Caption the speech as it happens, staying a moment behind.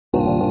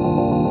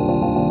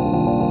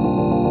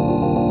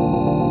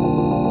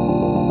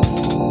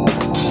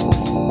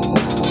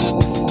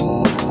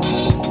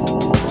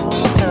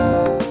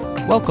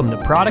Welcome to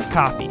Product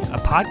Coffee, a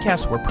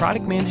podcast where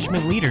product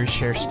management leaders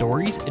share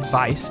stories,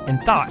 advice,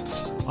 and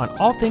thoughts on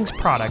all things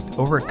product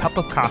over a cup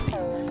of coffee.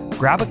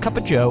 Grab a cup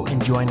of joe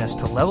and join us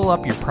to level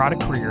up your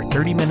product career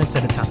 30 minutes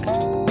at a time.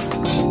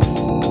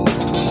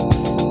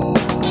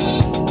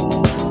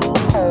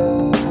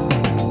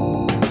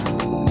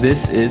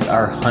 This is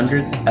our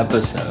 100th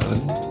episode,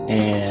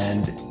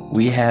 and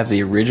we have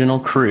the original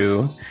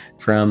crew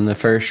from the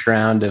first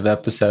round of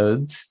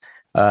episodes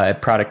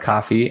at Product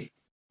Coffee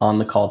on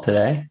the call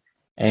today.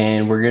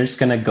 And we're just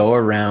going to go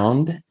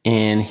around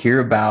and hear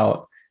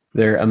about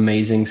their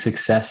amazing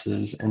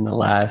successes in the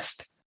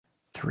last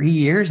 3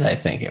 years, I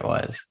think it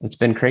was. It's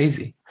been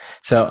crazy.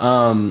 So,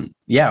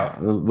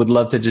 would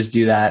love to just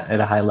do that at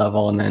a high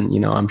level. And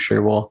then, I'm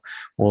sure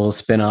we'll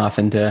spin off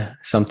into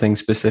something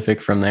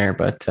specific from there.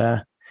 But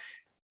Zach,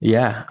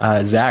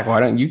 why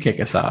don't you kick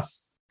us off?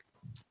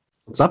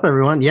 What's up,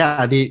 everyone?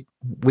 Yeah,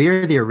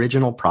 we're the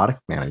original product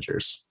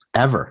managers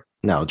ever.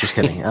 No, just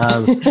kidding.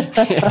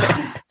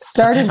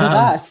 Started with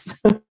us.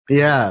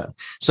 Yeah.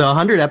 So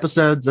 100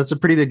 episodes, that's a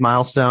pretty big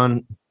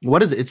milestone.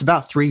 What is it? It's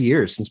about 3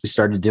 years since we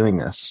started doing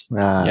this.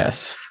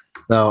 Yes.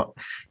 So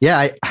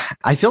yeah,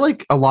 I feel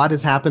like a lot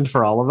has happened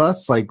for all of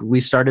us. Like,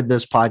 we started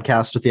this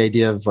podcast with the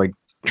idea of like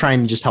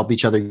trying to just help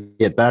each other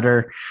get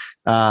better.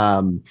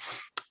 I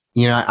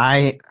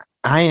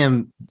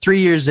am 3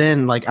 years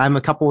in, like I'm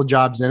a couple of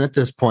jobs in at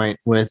this point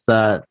with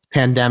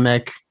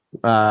pandemic,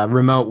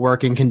 remote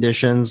working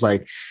conditions.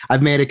 Like,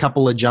 I've made a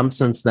couple of jumps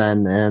since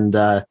then. And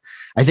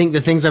I think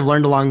the things I've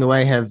learned along the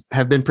way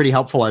have been pretty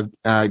helpful. I've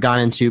gone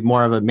into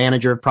more of a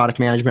manager of product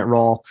management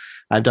role.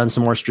 I've done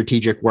some more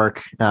strategic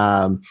work.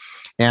 And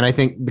I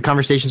think the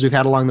conversations we've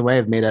had along the way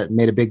have made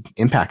a big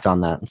impact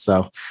on that.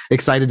 So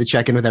excited to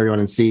check in with everyone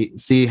and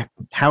see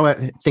how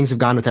things have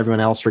gone with everyone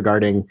else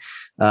regarding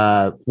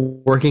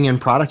working in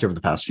product over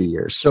the past few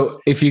years.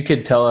 So if you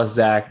could tell us,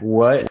 Zach,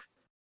 what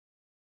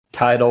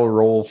title,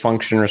 role,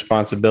 function,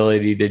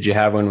 responsibility did you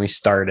have when we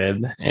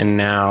started? And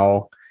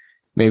now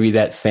maybe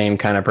that same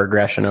kind of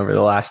progression over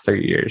the last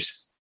 3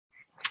 years.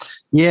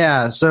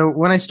 Yeah. So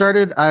when I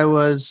started, I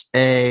was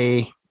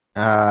a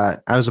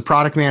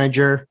product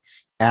manager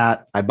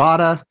at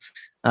Ibotta.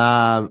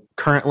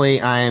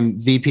 Currently, I'm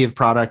VP of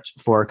product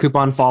for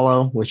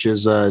CouponFollow, which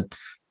is a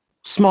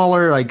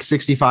smaller, like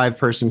 65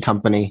 person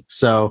company.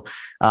 So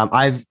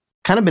I've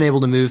kind of been able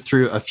to move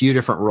through a few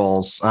different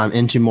roles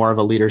into more of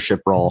a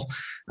leadership role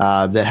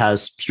that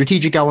has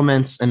strategic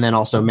elements and then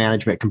also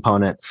management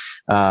component.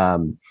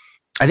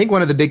 I think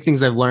one of the big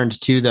things I've learned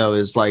too, though,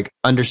 is like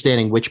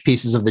understanding which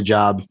pieces of the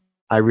job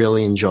I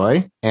really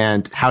enjoy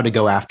and how to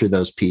go after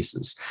those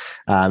pieces.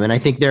 And I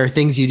think there are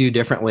things you do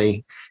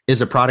differently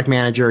as a product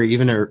manager, or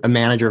even a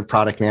manager of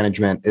product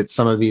management at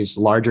some of these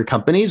larger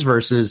companies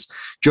versus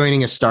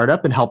joining a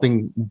startup and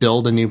helping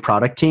build a new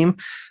product team.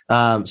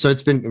 So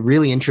it's been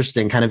really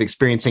interesting kind of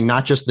experiencing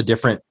not just the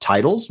different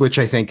titles, which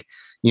I think,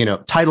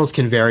 titles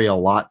can vary a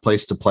lot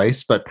place to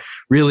place, but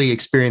really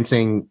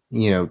experiencing,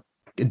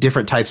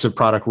 different types of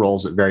product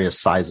roles at various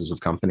sizes of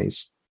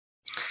companies.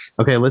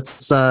 Okay,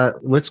 let's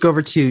go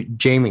over to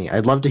Jamie.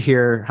 I'd love to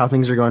hear how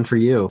things are going for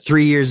you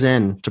 3 years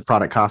in to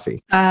Product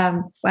Coffee.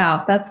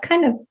 Wow, that's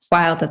kind of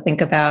wild to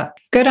think about.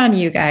 Good on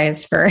you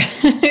guys for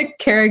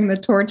carrying the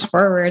torch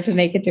forward to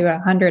make it to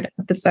 100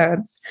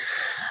 episodes.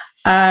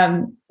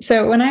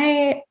 So when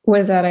I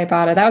was at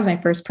Ibotta, that was my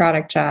first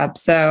product job.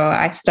 So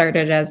I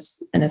started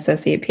as an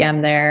associate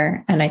PM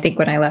there. And I think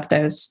when I left, I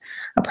was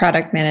a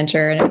product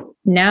manager. And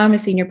now I'm a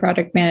senior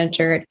product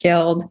manager at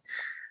Guild.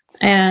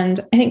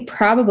 And I think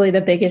probably the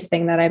biggest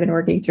thing that I've been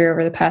working through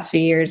over the past few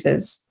years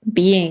is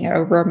being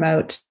a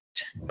remote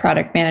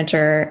product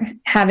manager,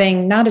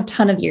 having not a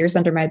ton of years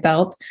under my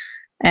belt,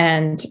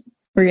 and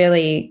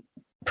really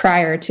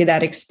prior to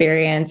that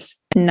experience,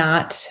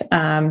 not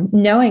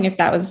knowing if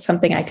that was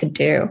something I could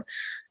do.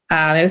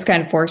 It was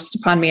kind of forced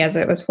upon me, as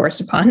it was forced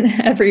upon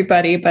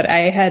everybody. But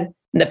I had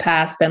in the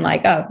past been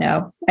like, oh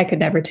no, I could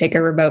never take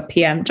a remote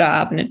PM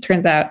job. And it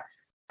turns out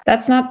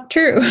that's not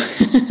true.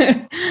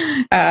 It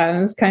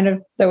was kind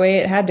of the way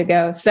it had to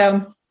go.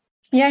 So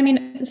yeah, I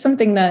mean,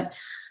 something that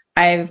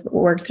I've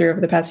worked through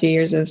over the past few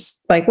years is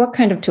like, what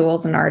kind of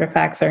tools and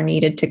artifacts are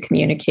needed to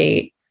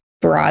communicate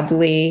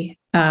broadly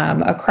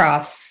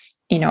across,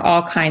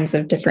 all kinds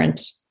of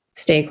different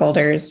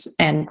stakeholders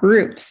and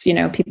groups,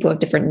 people have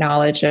different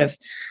knowledge of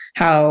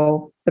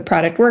how the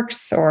product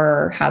works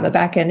or how the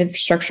backend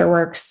infrastructure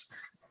works,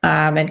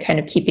 and kind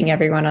of keeping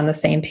everyone on the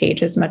same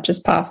page as much as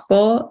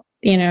possible.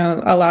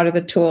 A lot of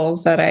the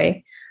tools that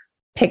I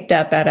picked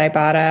up at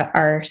Ibotta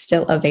are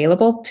still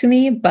available to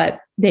me, but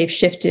they've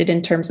shifted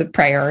in terms of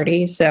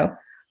priority. So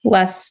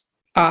less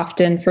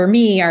often for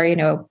me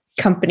are,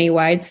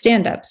 company-wide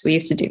stand-ups. We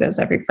used to do those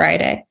every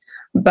Friday.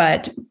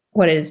 But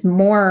what is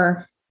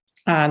more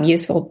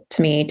useful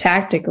to me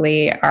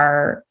tactically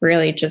are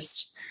really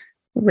just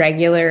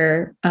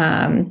regular,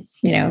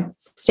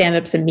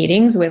 stand-ups and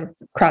meetings with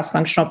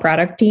cross-functional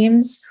product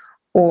teams,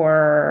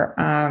 or,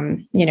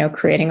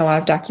 creating a lot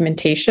of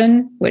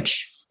documentation,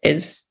 which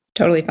is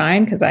totally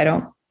fine because I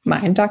don't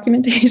mind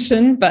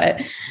documentation,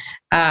 but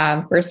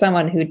For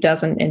someone who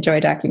doesn't enjoy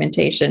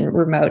documentation,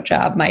 remote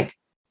job might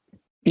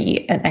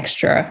be an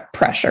extra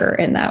pressure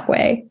in that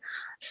way.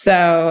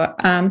 So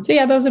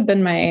yeah, those have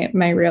been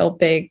my real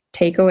big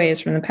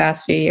takeaways from the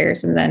past few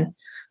years. And then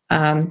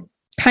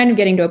kind of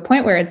getting to a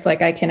point where it's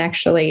like I can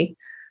actually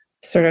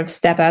sort of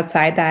step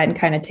outside that and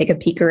kind of take a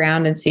peek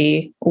around and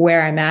see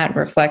where I'm at and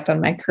reflect on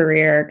my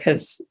career.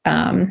 Because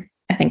I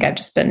think I've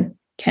just been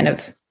kind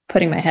of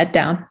putting my head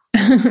down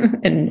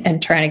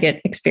and trying to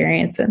get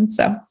experience in.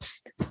 So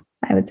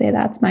I would say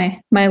that's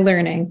my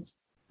learning.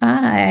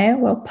 I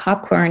will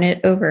popcorn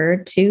it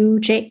over to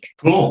Jake.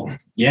 Cool.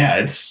 Yeah,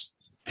 it's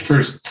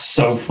first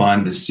so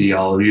fun to see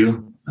all of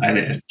you.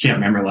 I can't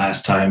remember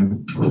last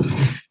time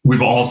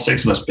we've all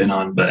 6 of us been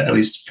on, but at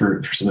least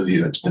for some of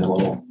you, it's been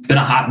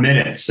a hot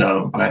minute.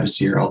 So glad to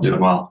see you're all doing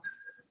well.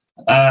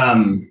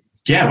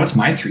 Yeah, what's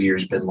my 3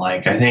 years been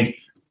like? I think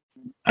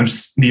I'm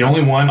the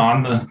only one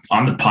on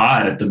the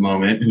pod at the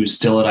moment who's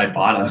still at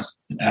Ibotta,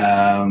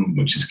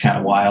 which is kind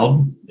of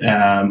wild.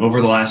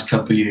 Over the last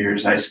couple of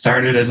years, I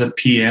started as a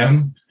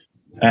PM,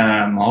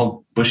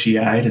 all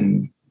bushy-eyed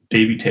and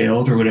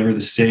baby-tailed, or whatever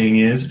the saying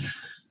is.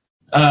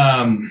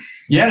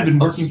 Yeah, I've been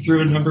working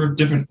through a number of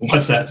different.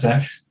 What's that,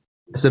 Zach?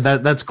 So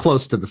that's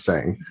close to the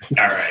saying.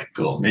 All right,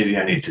 cool. Maybe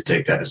I need to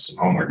take that as some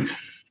homework.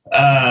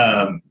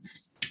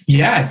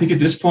 Yeah, I think at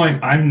this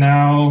point I'm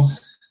now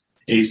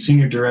a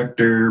senior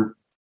director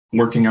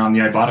working on the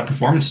Ibotta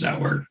Performance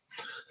Network.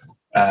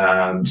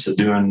 So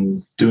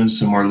doing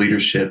some more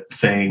leadership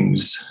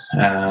things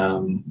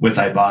with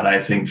Ibotta.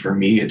 I think for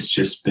me, it's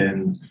just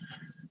been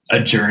a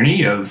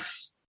journey of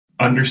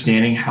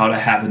understanding how to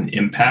have an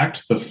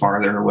impact the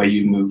farther away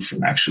you move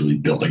from actually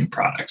building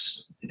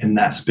products. And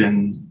that's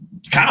been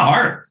kind of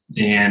hard,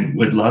 and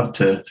would love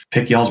to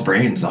pick y'all's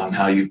brains on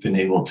how you've been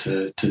able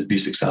to be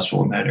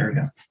successful in that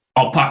area.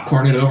 I'll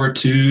popcorn it over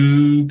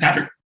to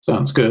Patrick.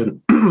 Sounds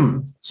good.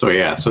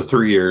 So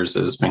 3 years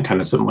has been kind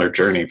of similar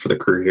journey for the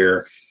crew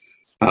here.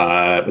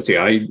 Let's see,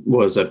 I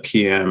was a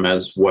PM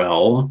as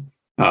well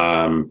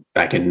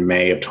back in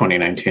May of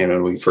 2019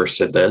 when we first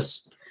did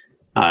this.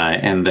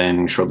 And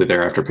then shortly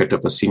thereafter picked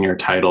up a senior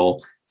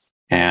title,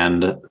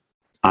 and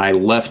I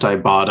left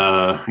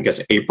Ibotta, I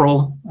guess,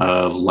 April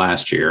of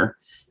last year,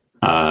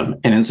 and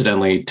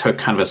incidentally took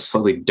kind of a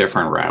slightly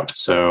different route.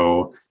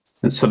 So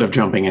instead of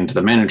jumping into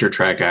the manager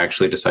track, I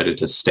actually decided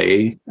to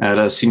stay at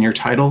a senior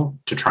title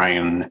to try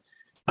and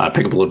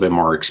pick up a little bit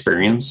more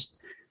experience.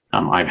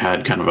 I've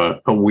had kind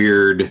of a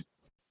weird,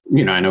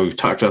 I know we've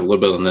talked a little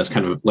bit on this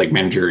kind of like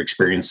manager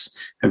experience.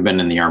 I've been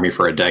in the Army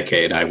for a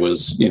decade. I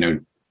was,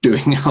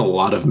 doing a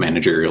lot of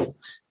managerial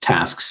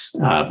tasks,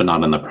 but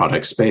not in the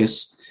product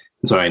space.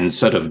 And so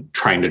instead of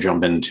trying to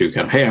jump into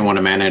kind of, hey, I want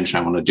to manage, I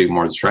want to do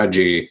more of the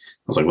strategy, I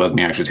was like, let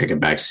me actually take a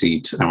back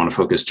seat. I want to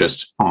focus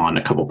just on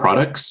a couple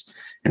products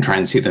and try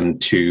and see them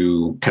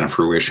to kind of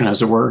fruition,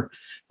 as it were.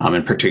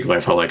 In particular,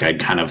 I felt like I'd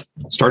kind of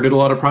started a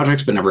lot of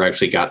projects, but never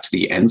actually got to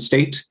the end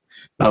state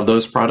of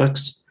those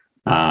products.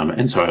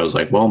 And so I was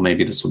like, well,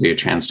 maybe this will be a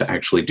chance to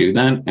actually do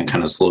that and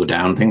kind of slow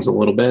down things a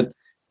little bit.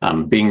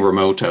 Being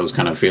remote, I was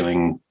kind of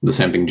feeling the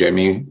same thing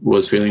Jamie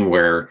was feeling,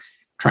 where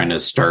trying to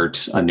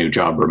start a new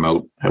job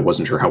remote, I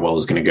wasn't sure how well it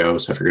was going to go.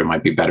 So I figured it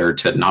might be better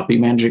to not be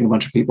managing a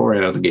bunch of people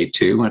right out of the gate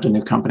too at a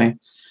new company.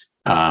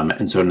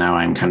 And so now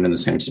I'm kind of in the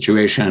same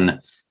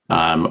situation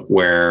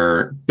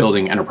where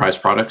building enterprise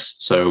products.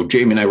 So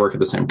Jamie and I work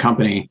at the same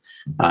company.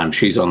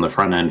 She's on the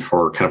front end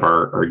for kind of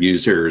our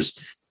users.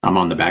 I'm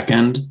on the back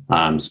end,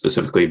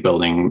 specifically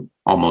building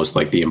almost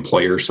like the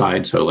employer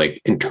side. So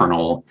like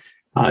internal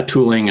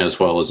tooling, as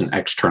well as an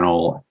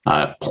external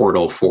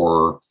portal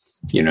for,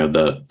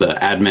 the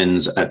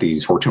admins at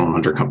these Fortune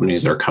 100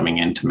 companies that are coming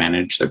in to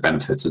manage their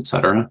benefits, et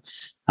cetera.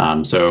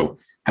 So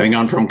having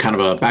gone from kind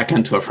of a back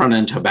end to a front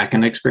end to a back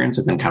end experience,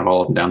 I've been kind of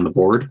all up and down the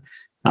board,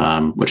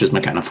 which has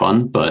been kind of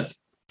fun, but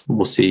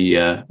we'll see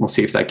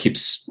if that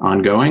keeps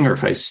on going or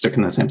if I stick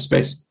in the same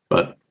space.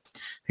 But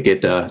I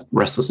get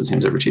restless, it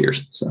seems, every 2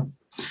 years. So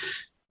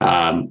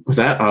with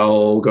that,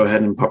 I'll go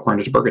ahead and popcorn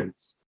it to Bergen.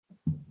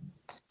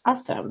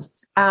 Awesome.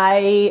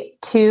 I,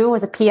 too,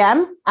 was a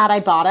PM at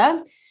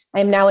Ibotta.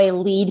 I'm now a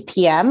lead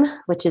PM,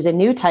 which is a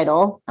new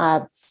title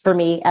for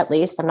me, at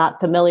least. I'm not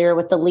familiar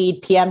with the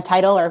lead PM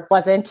title, or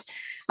wasn't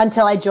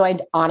until I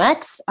joined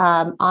Onyx.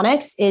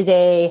 Onyx is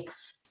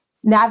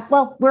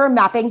we're a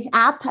mapping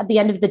app at the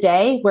end of the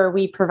day where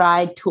we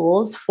provide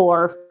tools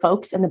for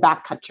folks in the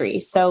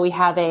backcountry. So we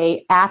have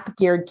a app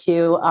geared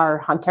to our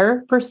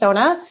hunter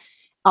persona,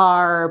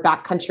 our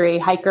backcountry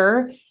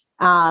hiker,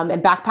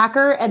 and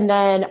backpacker, and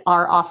then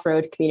our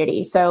off-road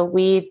community. So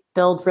we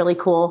build really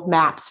cool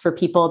maps for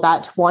people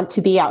that want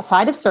to be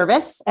outside of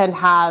service and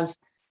have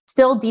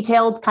still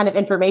detailed kind of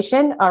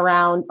information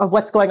of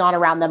what's going on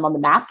around them on the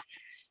map.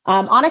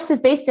 Onyx is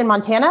based in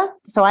Montana,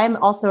 so I'm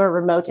also a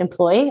remote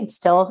employee. I'm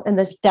still in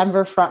the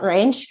Denver Front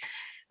Range.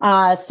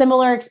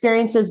 Similar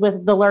experiences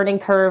with the learning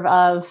curve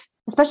of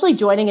especially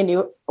joining a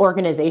new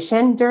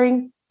organization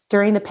during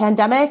the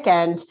pandemic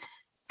and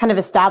kind of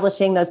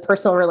establishing those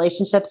personal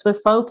relationships with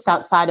folks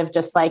outside of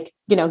just like,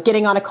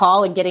 getting on a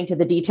call and getting to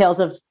the details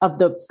of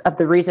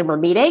the reason we're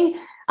meeting,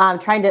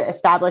 trying to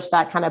establish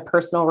that kind of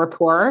personal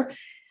rapport.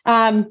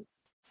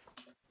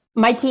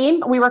 My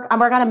team, I work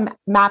on a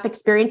map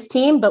experience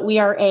team, but we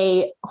are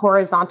a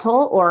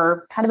horizontal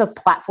or kind of a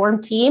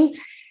platform team.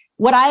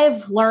 What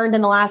I've learned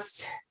in the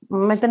last,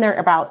 I've been there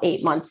about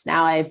 8 months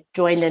now. I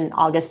joined in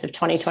August of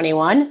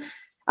 2021.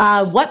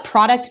 What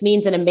product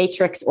means in a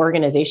matrix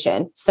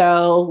organization.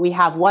 So we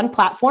have one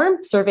platform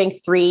serving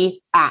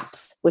 3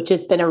 apps, which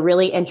has been a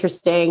really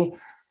interesting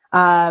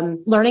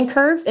learning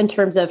curve in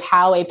terms of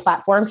how a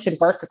platform should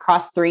work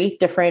across 3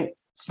 different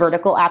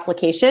vertical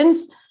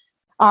applications.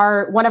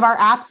 One of our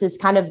apps is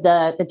kind of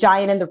the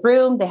giant in the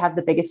room. They have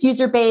the biggest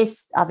user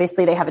base.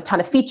 Obviously, they have a ton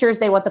of features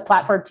they want the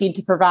platform team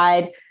to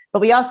provide,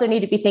 but we also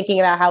need to be thinking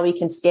about how we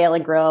can scale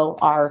and grow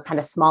our kind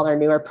of smaller,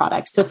 newer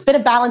products. So it's been a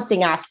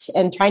balancing act,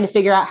 and trying to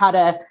figure out how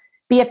to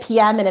be a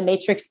PM in a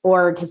matrix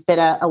org has been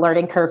a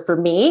learning curve for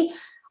me.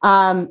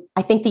 I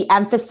think the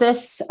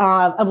emphasis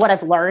of what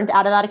I've learned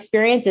out of that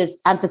experience is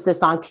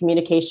emphasis on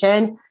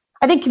communication.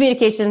 I think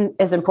communication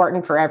is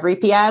important for every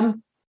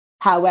PM.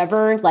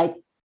 However, like,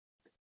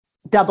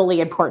 doubly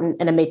important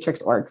in a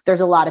matrix org.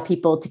 There's a lot of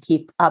people to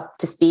keep up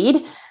to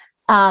speed.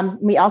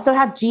 We also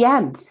have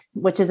GMs,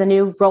 which is a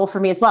new role for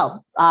me as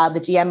well. The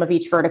GM of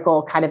each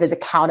vertical kind of is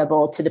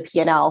accountable to the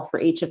P&L for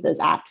each of those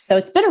apps. So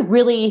it's been a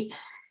really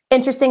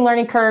interesting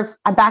learning curve.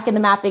 I'm back in the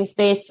mapping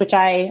space, which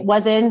I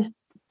was in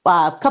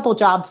a couple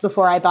jobs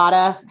before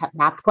Ibotta,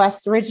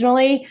 MapQuest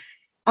originally.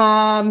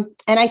 And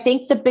I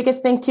think the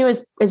biggest thing too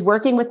is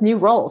working with new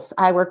roles.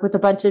 I work with a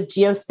bunch of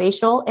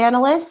geospatial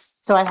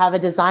analysts. So I have a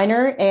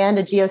designer and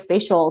a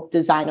geospatial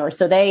designer.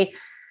 So they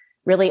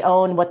really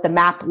own what the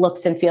map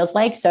looks and feels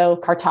like. So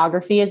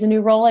cartography is a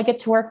new role I get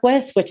to work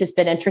with, which has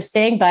been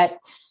interesting. But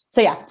so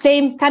yeah,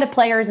 same kind of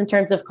players in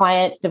terms of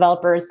client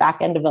developers,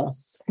 backend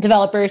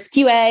developers,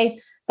 QA,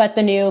 but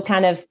the new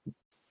kind of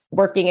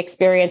working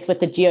experience with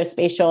the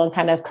geospatial and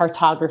kind of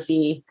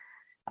cartography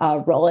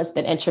role has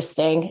been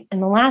interesting.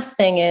 And the last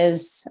thing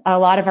is a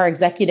lot of our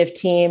executive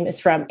team is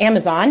from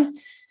Amazon.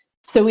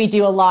 So we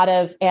do a lot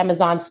of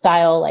Amazon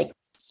style, like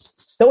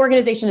the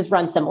organization is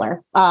run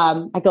similar.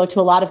 I go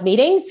to a lot of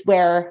meetings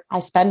where I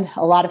spend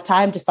a lot of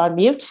time just on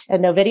mute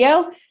and no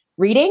video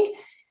reading.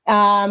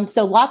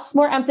 So lots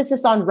more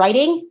emphasis on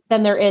writing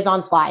than there is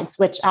on slides,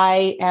 which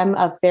I am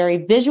a very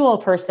visual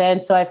person.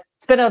 So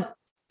it's been a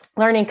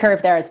learning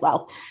curve there as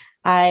well.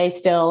 I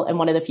still am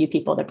one of the few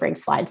people that bring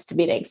slides to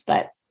meetings,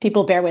 but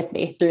people bear with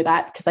me through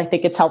that because I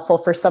think it's helpful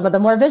for some of the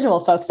more visual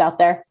folks out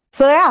there.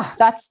 So yeah,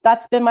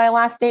 that's been my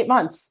last 8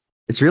 months.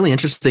 It's really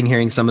interesting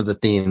hearing some of the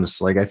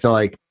themes. Like, I feel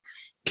like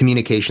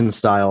communication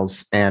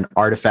styles and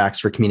artifacts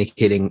for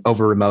communicating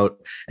over remote,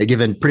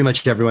 given pretty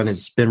much everyone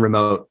has been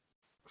remote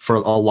for a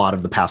lot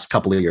of the past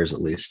couple of years,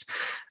 at least.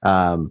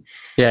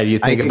 You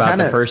think about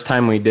the first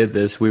time we did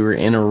this, we were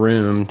in a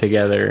room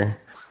together,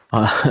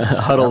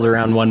 huddled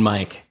around one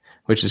mic,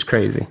 which is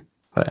crazy.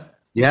 But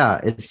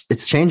yeah,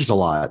 it's changed a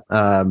lot.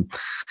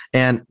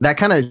 And that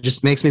kind of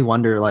just makes me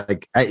wonder,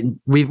 like,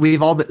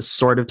 we've all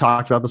sort of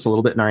talked about this a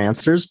little bit in our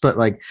answers, but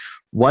like,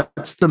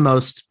 what's the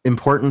most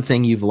important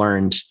thing you've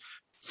learned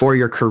for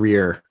your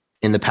career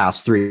in the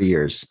past 3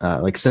 years?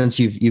 Like, since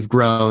you've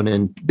grown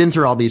and been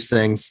through all these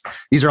things,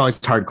 these are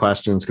always hard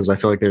questions because I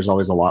feel like there's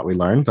always a lot we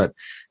learn, but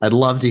I'd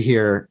love to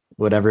hear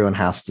what everyone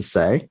has to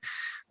say.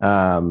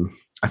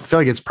 I feel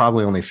like it's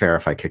probably only fair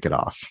if I kick it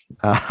off.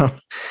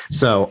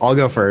 So I'll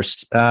go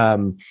first. I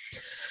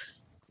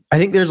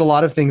think there's a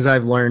lot of things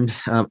I've learned.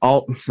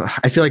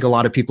 I feel like a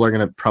lot of people are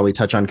going to probably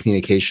touch on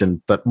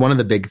communication, but one of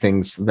the big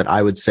things that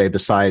I would say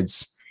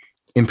besides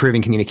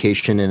improving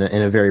communication in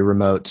a very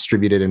remote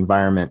distributed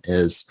environment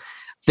is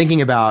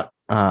thinking about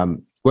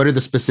what are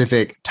the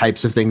specific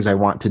types of things I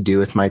want to do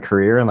with my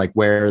career and like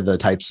where are the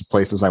types of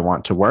places I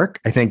want to work.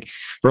 I think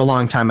for a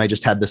long time, I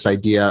just had this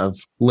idea of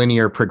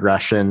linear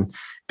progression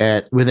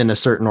within a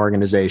certain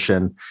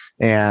organization,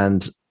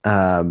 and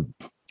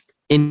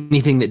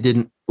anything that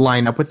didn't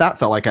line up with that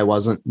felt like I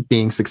wasn't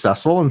being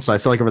successful. And so I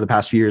feel like over the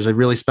past few years, I've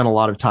really spent a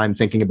lot of time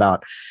thinking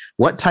about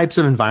what types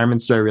of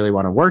environments do I really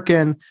want to work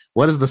in?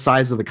 What is the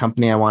size of the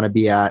company I want to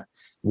be at?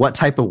 What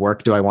type of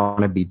work do I want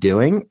to be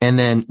doing? And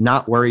then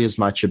not worry as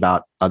much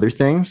about other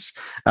things.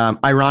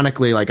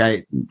 Ironically,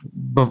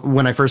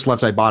 when I first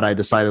left Ibotta, I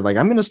decided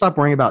I'm going to stop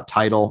worrying about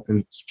title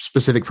and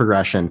specific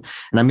progression.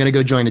 And I'm going to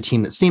go join a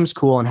team that seems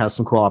cool and has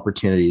some cool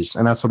opportunities.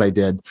 And that's what I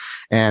did.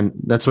 And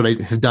that's what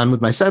I have done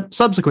with my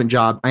subsequent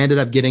job. I ended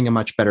up getting a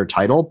much better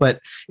title,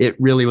 but it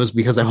really was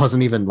because I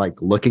wasn't even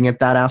looking at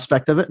that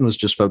aspect of it and was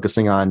just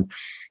focusing on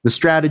the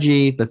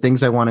strategy, the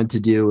things I wanted to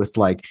do with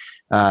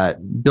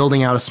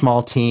building out a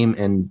small team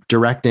and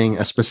directing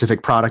a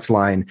specific product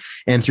line.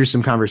 And through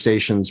some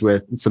conversations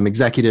with some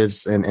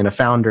executives and a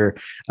founder,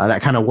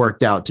 that kind of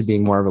worked out to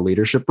being more of a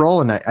leadership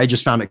role. And I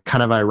just found it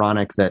kind of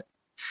ironic that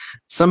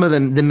some of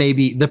them,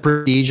 maybe the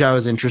prestige I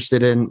was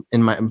interested in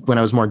when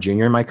I was more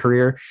junior in my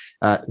career.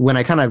 When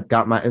I kind of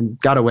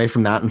got away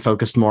from that and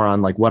focused more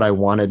on like what I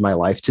wanted my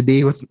life to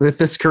be with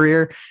this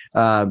career,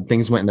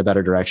 things went in a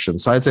better direction.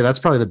 So I'd say that's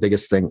probably the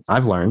biggest thing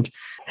I've learned.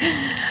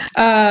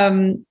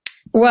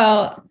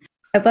 Well,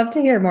 I'd love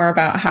to hear more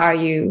about how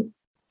you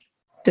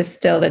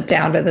distilled it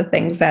down to the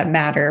things that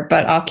matter,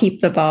 but I'll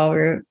keep the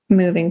ball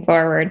moving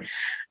forward.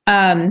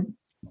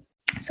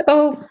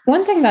 So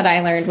one thing that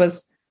I learned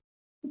was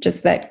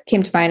just that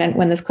came to mind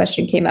when this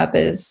question came up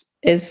is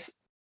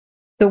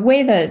the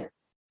way that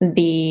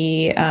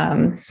the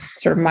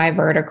sort of my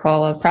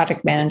vertical of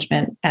product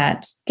management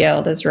at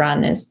Guild is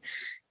run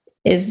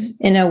is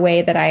in a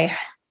way that I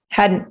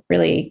hadn't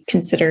really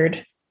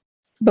considered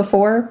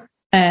before.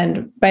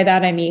 And by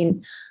that, I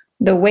mean,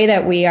 the way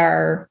that we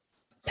are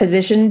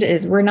positioned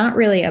is we're not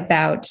really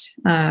about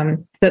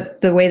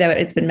the way that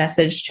it's been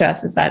messaged to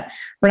us is that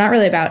we're not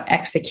really about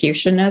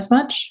execution as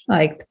much.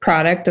 Like the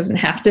product doesn't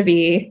have to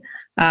be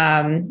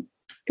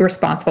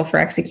responsible for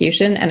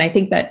execution. And I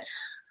think that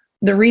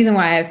the reason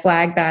why I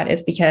flagged that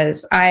is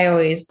because I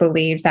always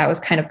believed that was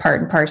kind of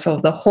part and parcel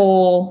of the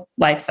whole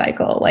life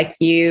cycle. Like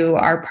you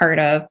are part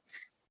of,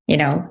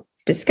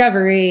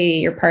 discovery,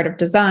 you're part of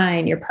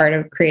design, you're part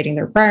of creating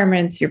the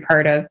requirements, you're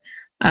part of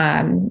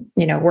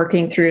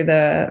working through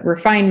the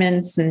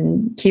refinements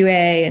and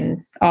QA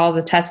and all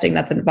the testing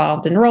that's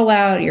involved in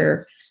rollout.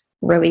 Your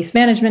release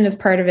management is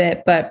part of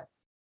it. But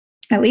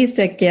at least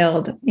at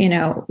Guild,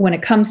 when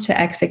it comes to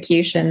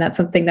execution, that's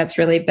something that's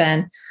really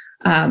been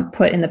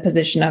put in the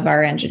position of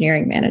our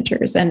engineering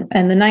managers. And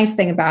the nice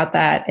thing about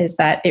that is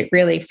that it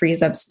really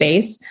frees up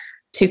space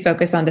to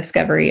focus on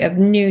discovery of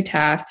new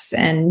tasks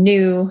and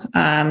new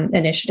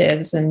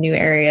initiatives and new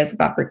areas of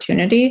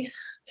opportunity.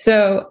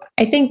 So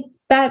I think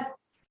that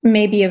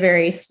may be a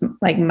very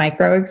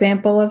micro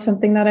example of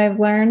something that I've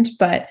learned.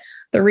 But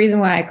the reason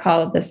why I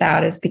called this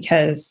out is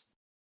because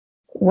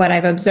what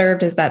I've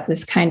observed is that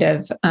this kind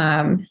of,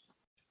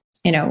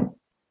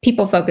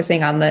 people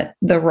focusing on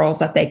the roles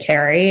that they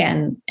carry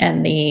and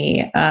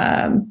the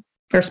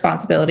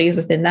responsibilities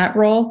within that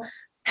role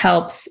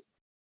helps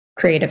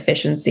create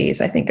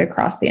efficiencies, I think,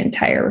 across the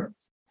entire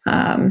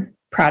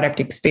product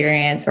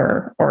experience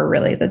or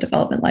really the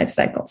development life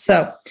cycle.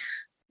 So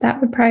that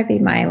would probably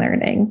be my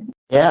learning.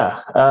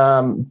 Yeah.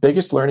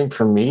 Biggest learning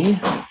for me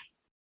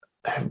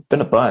have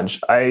been a bunch.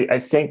 I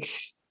think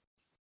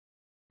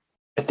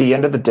at the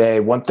end of the day,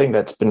 one thing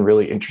that's been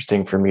really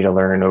interesting for me to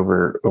learn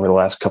over the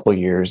last couple of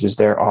years is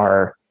there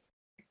are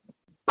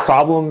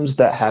problems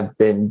that have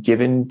been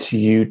given to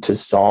you to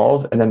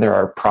solve, and then there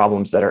are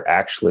problems that are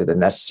actually the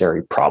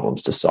necessary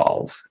problems to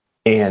solve.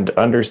 And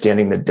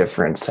understanding the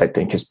difference, I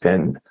think, has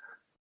been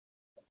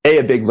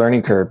a big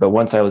learning curve. But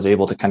once I was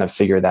able to kind of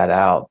figure that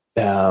out,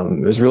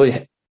 it was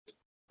really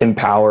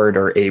empowered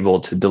or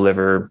able to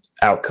deliver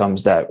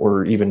outcomes that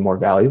were even more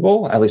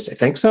valuable. At least I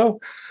think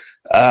so.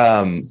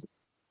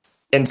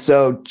 And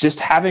so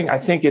just I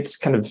think it's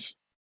kind of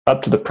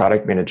up to the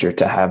product manager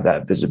to have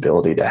that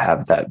visibility, to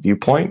have that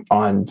viewpoint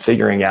on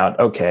figuring out,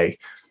 okay,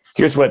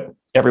 here's what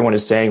everyone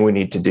is saying we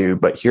need to do,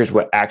 but here's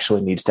what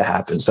actually needs to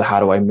happen. So how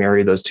do I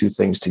marry those two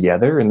things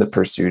together in the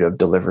pursuit of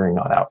delivering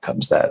on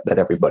outcomes that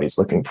everybody's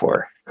looking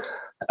for?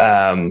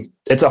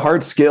 It's a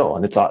hard skill,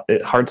 and it's a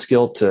hard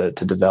skill to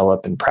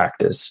develop and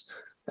practice.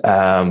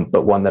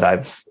 But one that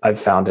I've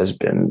found has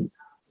been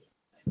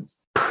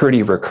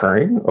pretty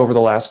recurring over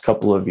the last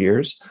couple of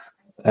years.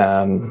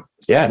 And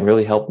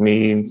really helped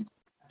me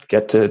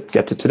get to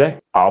today.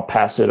 I'll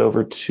pass it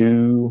over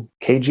to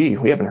KG.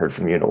 We haven't heard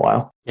from you in a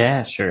while.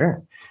 Yeah,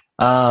 sure.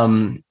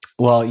 Well,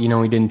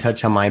 we didn't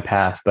touch on my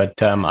path, but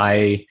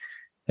I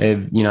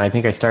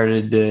think I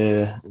started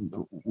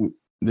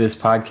this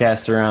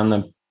podcast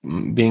around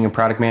being a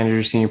product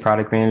manager, senior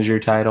product manager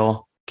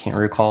title. Can't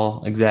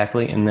recall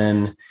exactly. And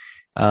then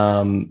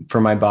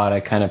for my bot,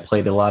 I kind of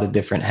played a lot of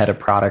different head of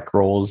product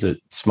roles at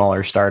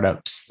smaller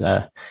startups.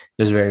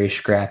 There's a very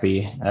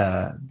scrappy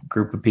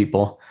group of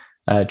people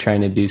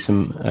trying to do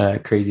some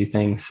crazy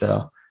things.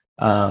 So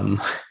I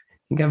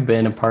think I've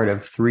been a part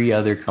of 3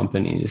 other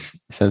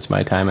companies since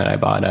my time at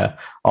Ibotta,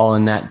 all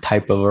in that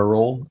type of a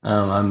role.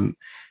 I'm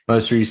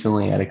most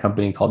recently at a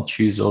company called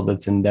Choozle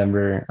that's in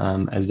Denver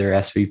as their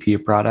SVP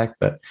of product,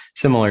 but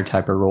similar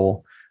type of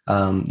role.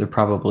 They're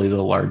probably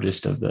the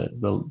largest of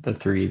the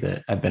 3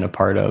 that I've been a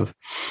part of.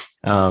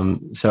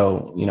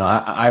 So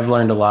I've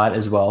learned a lot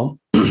as well,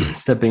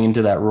 stepping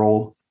into that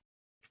role,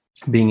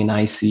 being an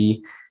IC,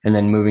 and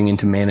then moving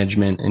into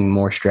management and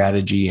more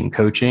strategy and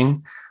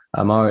coaching.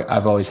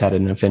 I've always had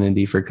an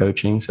affinity for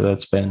coaching, so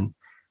that's been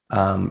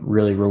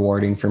really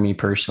rewarding for me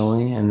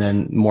personally. And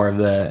then more of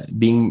the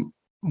being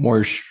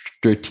more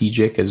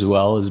strategic as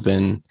well has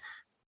been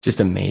just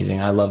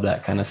amazing. I love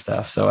that kind of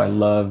stuff. So I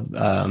love,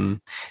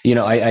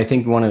 I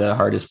think one of the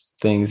hardest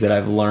things that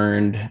I've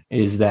learned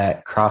is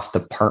that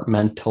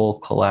cross-departmental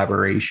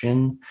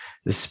collaboration,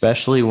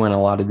 especially when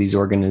a lot of these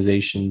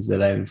organizations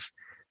that I've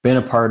been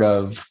a part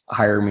of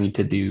hire me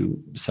to do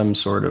some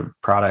sort of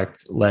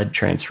product-led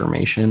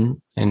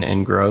transformation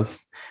and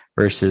growth,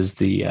 versus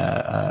the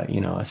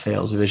a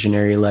sales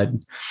visionary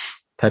led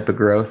type of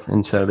growth.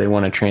 And so they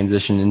want to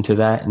transition into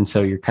that. And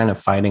so you're kind of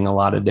fighting a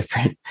lot of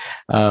different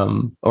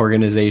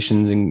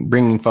organizations and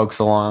bringing folks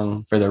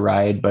along for the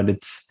ride. But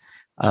it's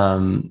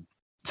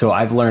so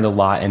I've learned a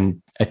lot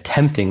in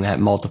attempting that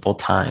multiple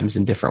times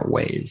in different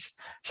ways.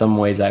 Some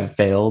ways I've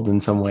failed, in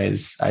some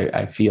ways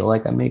I feel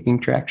like I'm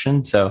making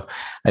traction. So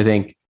I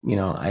think,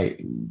 I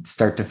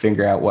start to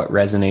figure out what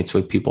resonates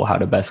with people, how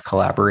to best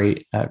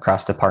collaborate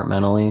cross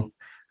departmentally,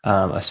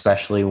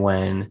 especially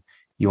when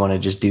you want to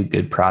just do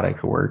good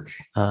product work.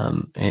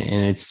 And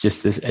it's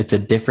just it's a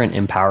different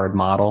empowered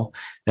model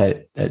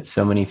that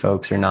so many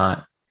folks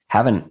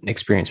haven't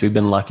experienced. We've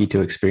been lucky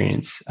to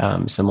experience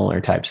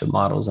similar types of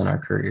models in our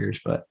careers,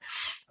 but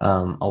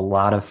a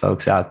lot of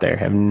folks out there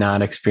have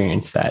not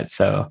experienced that.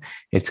 So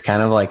it's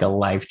kind of like a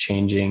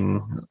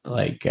life-changing,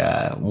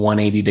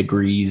 180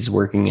 degrees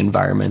working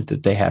environment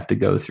that they have to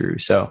go through.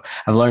 So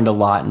I've learned a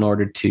lot in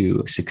order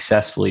to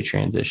successfully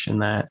transition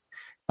that.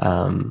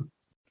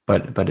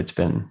 But it's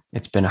been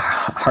a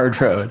hard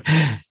road,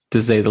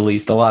 to say the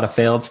least. A lot of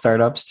failed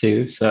startups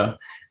too. So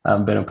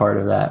I've been a part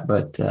of that.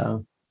 But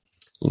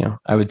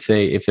I would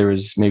say if there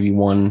was maybe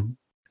one,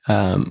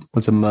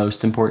 what's the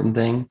most important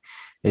thing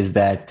is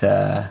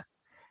that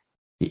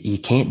you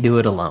can't do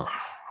it alone.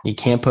 You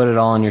can't put it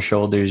all on your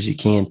shoulders. You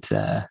can't.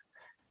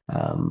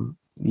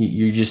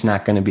 You're just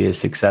not going to be as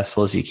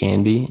successful as you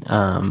can be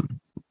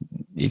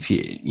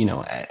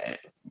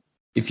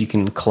if you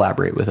can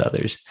collaborate with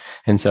others.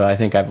 And so I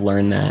think I've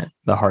learned that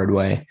the hard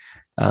way.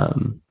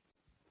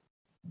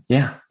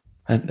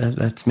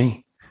 That's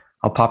me.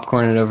 I'll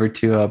popcorn it over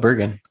to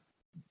Bergen.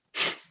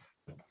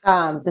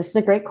 This is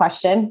a great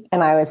question.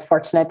 And I was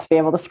fortunate to be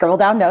able to scribble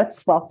down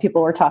notes while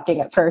people were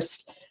talking at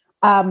first.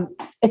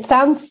 It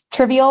sounds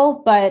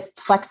trivial, but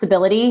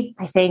flexibility.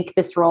 I think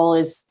this role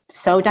is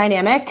so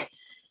dynamic.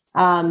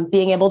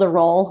 Being able to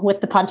roll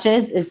with the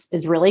punches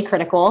is really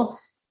critical.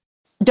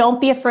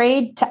 Don't be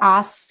afraid to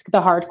ask the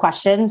hard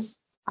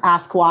questions,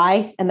 ask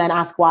why, and then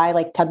ask why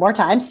 10 more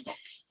times.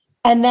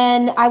 And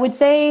then I would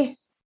say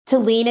to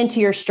lean into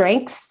your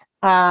strengths.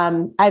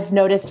 I've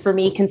noticed for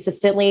me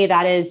consistently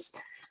that is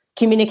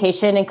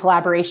communication and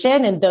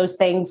collaboration, and those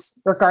things,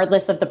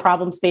 regardless of the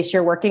problem space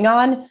you're working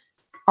on,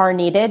 are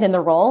needed in the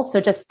role. So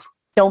just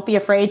don't be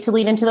afraid to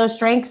lean into those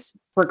strengths,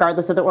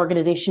 regardless of the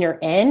organization you're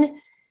in.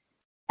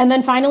 And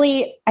then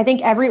finally, I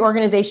think every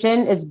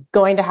organization is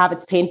going to have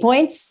its pain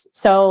points.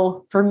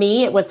 So for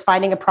me, it was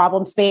finding a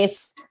problem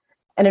space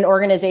and an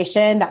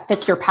organization that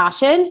fits your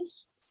passion.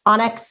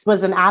 Onyx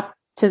was an app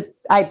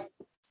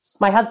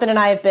my husband and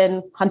I have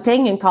been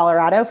hunting in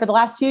Colorado for the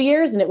last few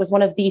years, and it was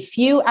one of the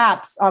few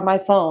apps on my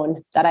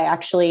phone that I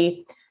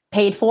actually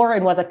paid for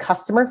and was a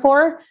customer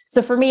for.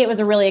 So for me, it was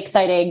a really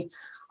exciting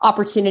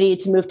opportunity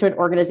to move to an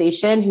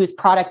organization whose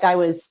product I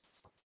was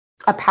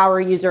a power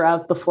user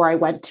of before I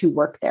went to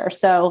work there.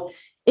 So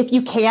if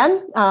you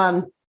can,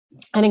 I'd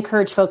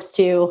encourage folks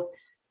to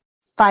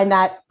find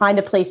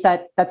a place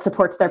that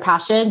supports their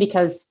passion,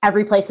 because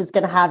every place is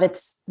going to have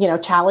its,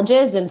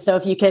 challenges. And so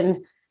if you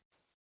can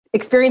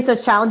experience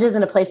those challenges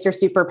in a place you're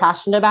super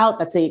passionate about,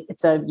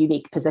 it's a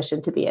unique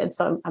position to be in.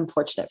 So I'm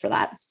fortunate for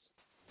that.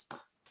 All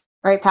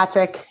right,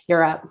 Patrick,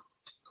 you're up.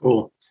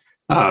 Cool.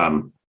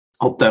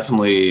 I'll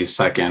definitely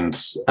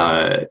second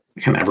kind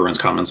of everyone's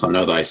comments on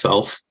know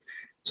thyself.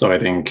 So I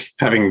think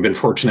having been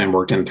fortunate and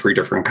worked in 3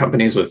 different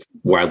companies with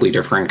wildly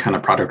different kind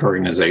of product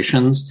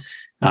organizations,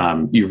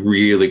 you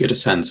really get a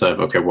sense of,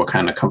 okay, what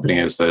kind of company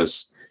is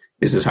this?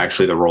 Is this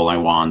actually the role I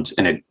want?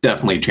 And it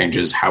definitely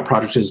changes how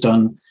product is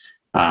done,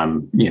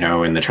 and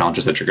the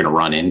challenges that you're going to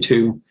run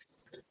into.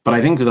 But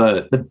I think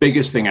the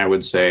biggest thing I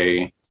would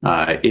say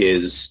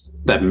is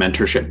that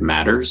mentorship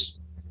matters.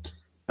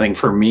 I think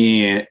for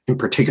me, in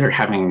particular,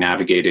 having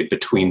navigated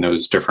between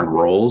those different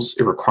roles,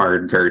 it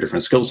required very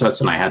different skill sets.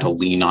 And I had to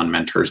lean on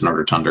mentors in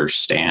order to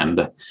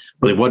understand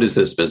really what is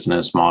this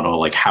business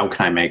model? How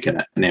can I make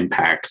an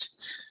impact?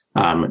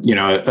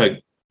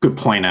 A good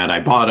point at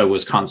Ibotta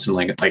was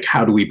constantly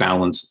how do we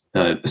balance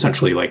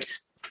essentially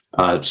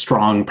a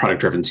strong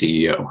product-driven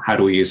CEO? How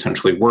do we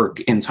essentially work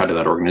inside of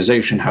that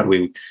organization? How do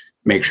we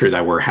make sure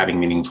that we're having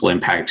meaningful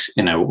impact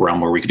in a realm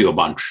where we could do a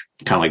bunch,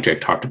 kind of like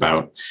Jake talked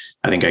about?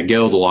 I think at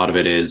Guild, a lot of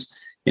it is,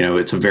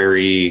 it's a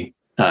very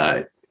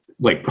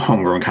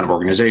homegrown kind of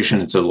organization.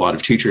 It's a lot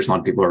of teachers, a lot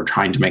of people are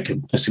trying to make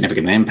a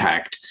significant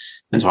impact.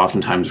 And so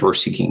oftentimes we're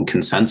seeking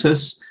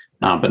consensus,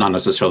 but not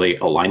necessarily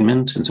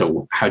alignment. And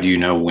so how do you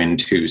know when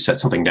to set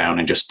something down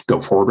and just go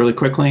forward really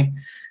quickly?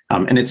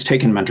 And it's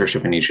taken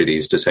mentorship in each of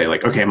these to say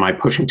okay, am I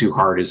pushing too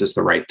hard? Is this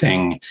the right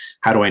thing?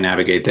 How do I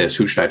navigate this?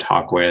 Who should I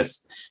talk with?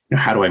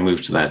 How do I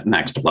move to that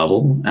next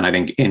level? And I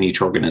think in each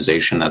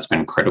organization, that's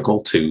been critical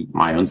to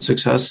my own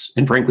success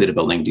and frankly, to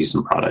building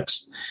decent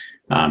products.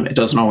 It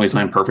doesn't always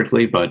land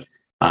perfectly, but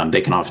they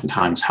can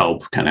oftentimes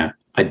help kind of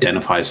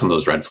identify some of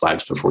those red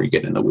flags before you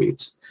get in the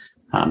weeds.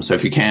 So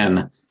if you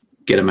can,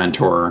 get a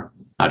mentor,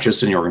 not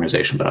just in your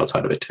organization, but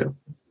outside of it too.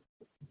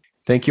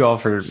 Thank you all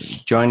for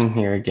joining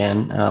here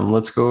again.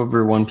 Let's go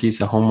over one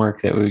piece of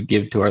homework that we would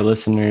give to our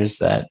listeners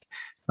that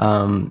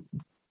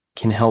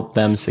can help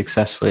them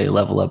successfully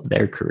level up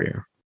their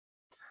career.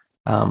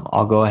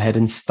 I'll go ahead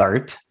and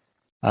start.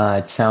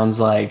 It sounds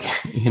like,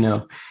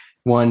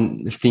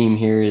 one theme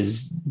here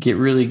is get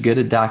really good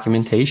at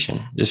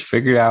documentation. Just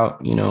figure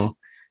out,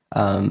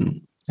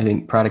 I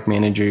think product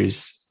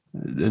managers,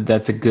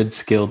 that's a good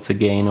skill to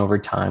gain over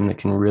time that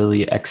can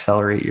really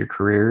accelerate your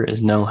career,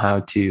 is know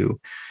how to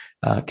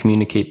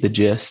communicate the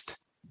gist,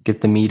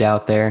 get the meat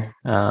out there,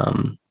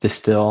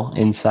 distill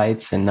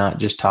insights, and not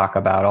just talk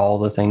about all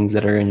the things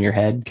that are in your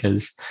head,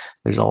 because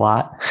there's a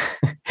lot.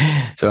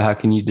 So how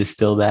can you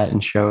distill that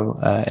and show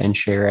and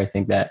share? I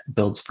think that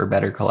builds for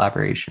better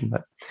collaboration.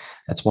 But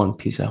that's one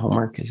piece of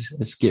homework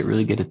is get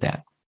really good at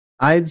that.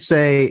 I'd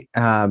say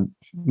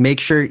make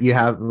sure you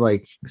have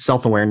like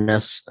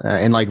self-awareness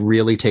and like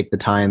really take the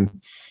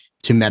time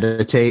to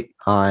meditate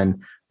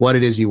on what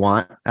it is you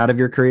want out of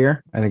your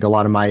career. I think a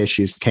lot of my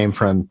issues came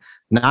from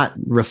not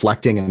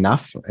reflecting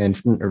enough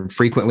and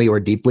frequently or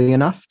deeply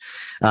enough.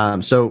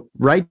 So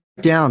write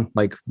down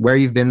like where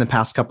you've been the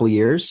past couple of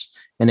years,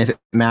 and if it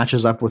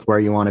matches up with where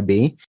you want to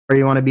be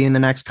in the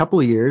next couple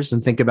of years,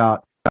 and think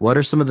about what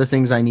are some of the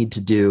things I need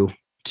to do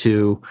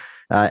to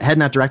head in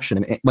that direction.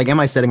 And like, am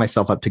I setting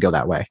myself up to go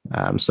that way?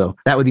 So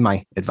that would be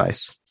my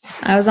advice.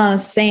 I was on the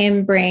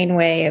same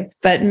brainwave,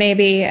 but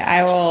maybe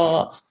I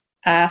will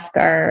ask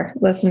our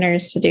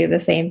listeners to do the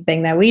same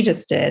thing that we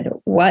just did.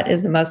 What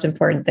is the most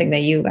important thing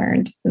that you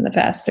learned in the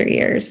past 3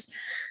 years?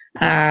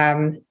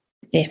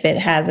 If it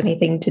has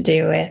anything to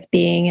do with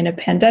being in a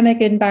pandemic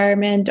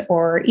environment,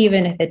 or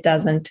even if it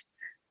doesn't,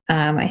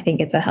 I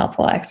think it's a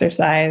helpful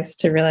exercise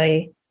to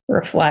really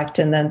reflect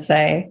and then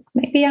say,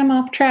 maybe I'm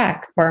off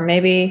track, or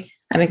maybe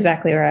I'm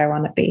exactly where I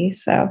want to be.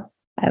 So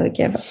I would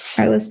give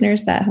our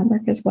listeners that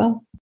homework as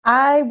well.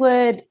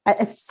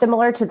 It's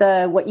similar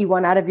to what you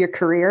want out of your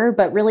career,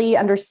 but really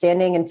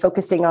understanding and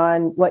focusing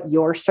on what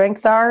your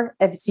strengths are.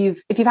 If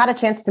you've had a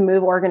chance to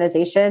move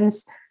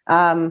organizations,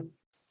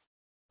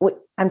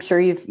 I'm sure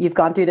you've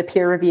gone through the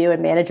peer review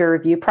and manager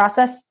review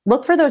process.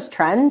 Look for those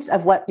trends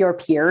of what your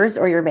peers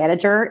or your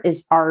manager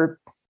are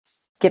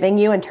giving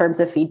you in terms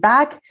of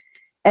feedback,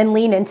 and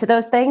lean into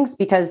those things,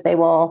 because they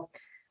will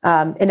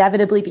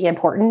inevitably be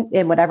important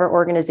in whatever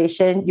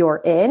organization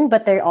you're in.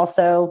 But they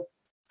also,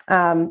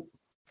 I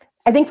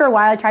think for a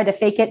while I tried to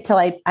fake it till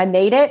I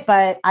made it,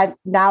 but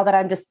now that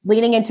I'm just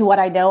leaning into what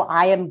I know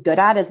I am good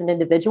at as an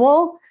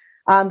individual,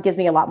 gives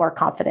me a lot more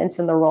confidence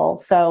in the role.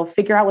 So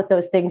figure out what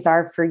those things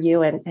are for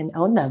you and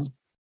own them.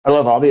 I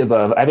love all the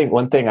above. I think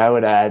one thing I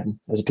would add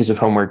as a piece of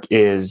homework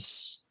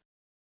is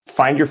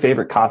find your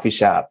favorite coffee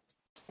shop,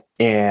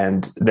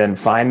 and then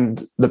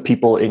find the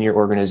people in your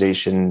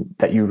organization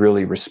that you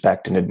really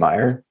respect and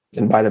admire,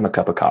 and buy them a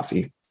cup of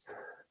coffee.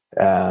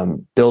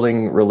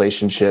 Building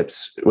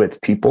relationships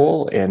with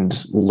people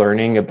and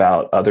learning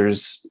about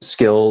others'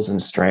 skills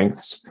and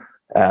strengths,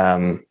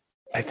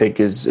 I think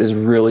is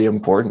really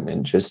important,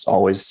 and just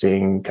always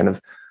seeing, kind of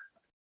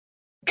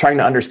trying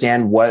to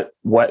understand what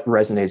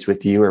resonates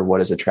with you or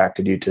what has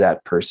attracted you to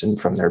that person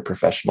from their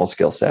professional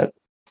skill set,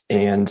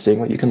 and seeing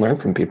what you can learn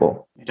from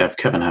people. You'd have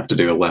Kevin have to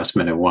do a last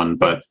minute one,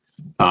 but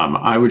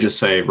I would just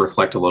say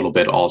reflect a little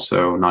bit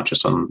also, not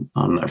just on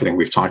everything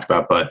we've talked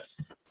about, but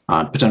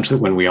potentially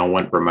when we all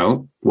went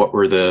remote, what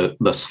were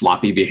the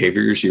sloppy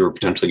behaviors you were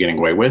potentially getting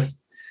away with?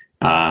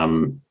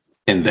 And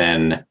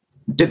then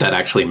did that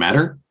actually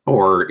matter?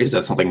 Or is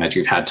that something that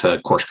you've had to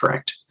course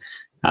correct?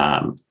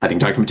 I think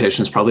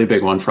documentation is probably a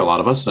big one for a lot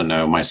of us. I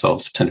know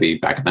myself tend to be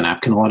back of the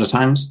napkin a lot of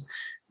times.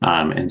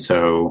 And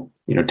so,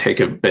 take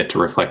a bit to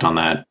reflect on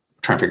that,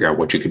 try and figure out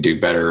what you could do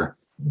better.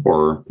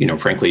 Or,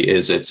 frankly,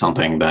 is it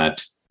something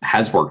that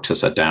has worked to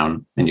set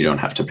down and you don't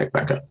have to pick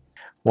back up?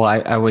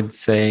 Well, I would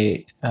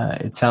say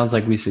it sounds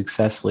like we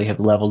successfully have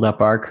leveled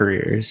up our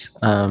careers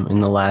in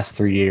the last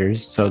 3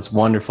 years. So it's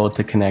wonderful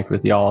to connect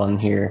with y'all and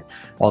hear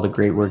all the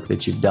great work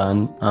that you've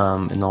done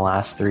in the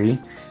last 3.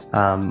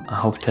 I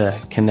hope to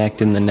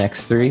connect in the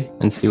next 3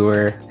 and see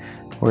where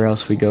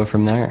else we go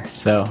from there.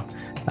 So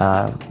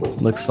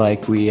looks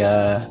like we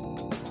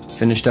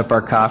finished up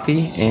our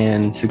coffee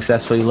and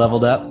successfully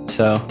leveled up.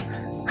 So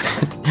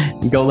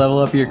go level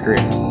up your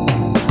career.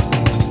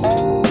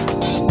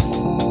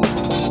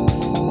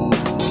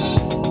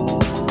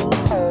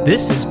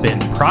 This has been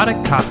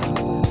Product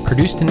Coffee,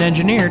 produced and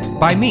engineered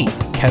by me,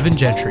 Kevin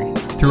Gentry.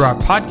 Through our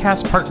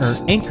podcast partner,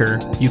 Anchor,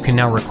 you can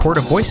now record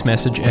a voice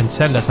message and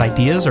send us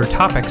ideas or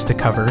topics to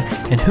cover,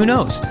 and who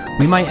knows,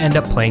 we might end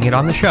up playing it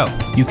on the show.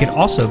 You can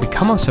also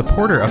become a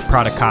supporter of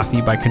Product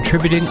Coffee by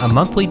contributing a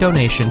monthly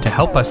donation to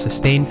help us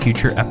sustain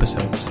future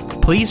episodes.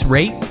 Please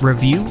rate,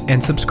 review,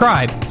 and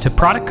subscribe to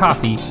Product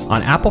Coffee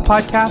on Apple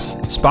Podcasts,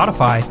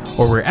 Spotify,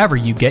 or wherever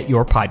you get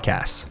your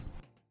podcasts.